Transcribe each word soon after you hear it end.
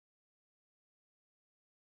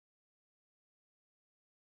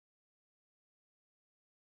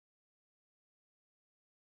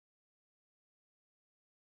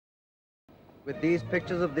With these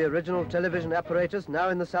pictures of the original television apparatus now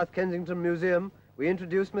in the South Kensington Museum, we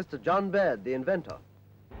introduce Mr. John Baird, the inventor.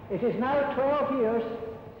 It is now 12 years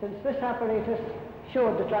since this apparatus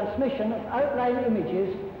showed the transmission of outline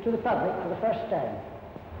images to the public for the first time.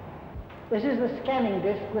 This is the scanning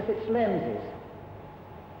disc with its lenses.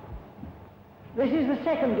 This is the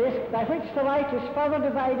second disc by which the light is further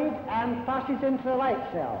divided and passes into the light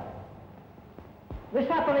cell. This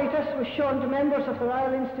apparatus was shown to members of the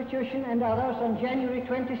Royal Institution and others on January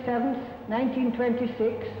 27,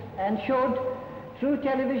 1926, and showed through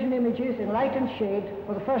television images in light and shade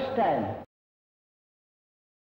for the first time.